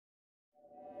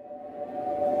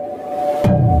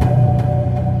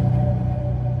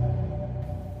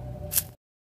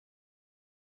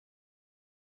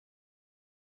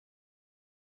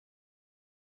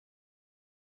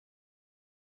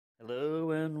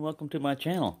and welcome to my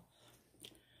channel.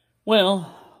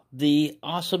 Well, the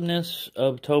awesomeness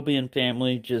of Toby and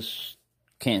family just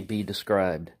can't be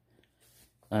described.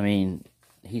 I mean,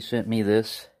 he sent me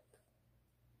this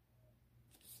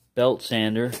belt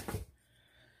sander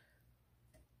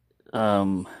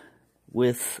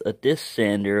with a disc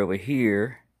sander over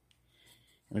here,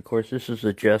 and of course this is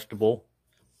adjustable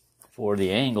for the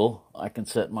angle. I can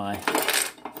set my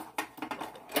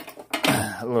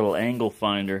little angle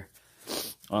finder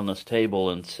on this table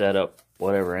and set up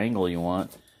whatever angle you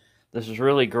want. This is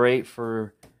really great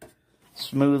for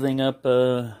smoothing up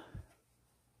wood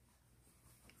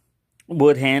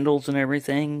handles and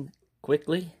everything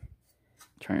quickly.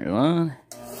 Turn it on.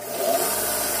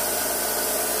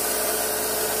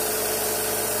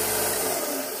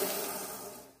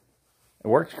 It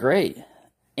works great.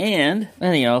 And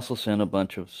then he also sent a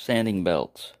bunch of sanding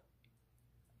belts.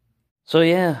 So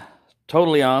yeah,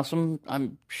 totally awesome.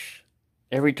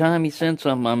 Every time he sends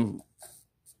some, I'm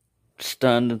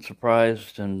stunned and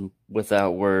surprised and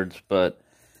without words, but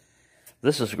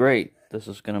this is great. This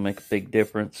is going to make a big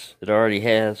difference. It already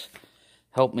has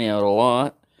helped me out a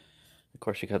lot. Of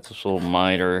course, you got this little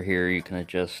miter here. You can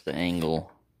adjust the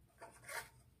angle.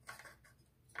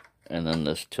 And then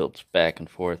this tilts back and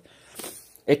forth.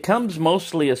 It comes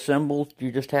mostly assembled.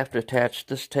 You just have to attach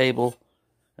this table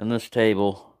and this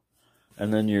table,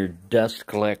 and then your dust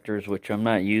collectors, which I'm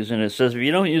not using. It says if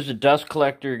you don't use a dust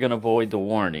collector, you're going to void the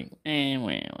warranty. And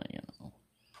well, you know,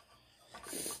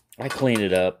 I clean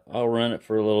it up. I'll run it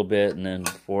for a little bit, and then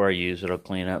before I use it, I'll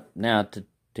clean up. Now,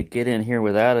 to get in here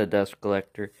without a dust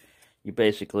collector, you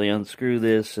basically unscrew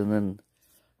this, and then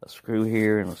a screw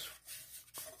here, and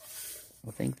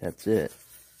I think that's it.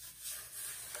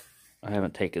 I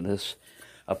haven't taken this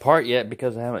apart yet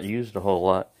because I haven't used a whole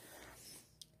lot.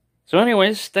 So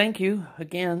anyways, thank you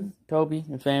again, Toby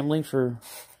and family, for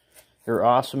your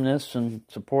awesomeness and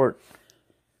support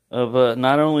of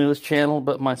not only this channel,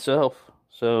 but myself.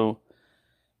 So,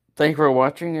 thank you for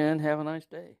watching, and have a nice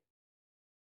day.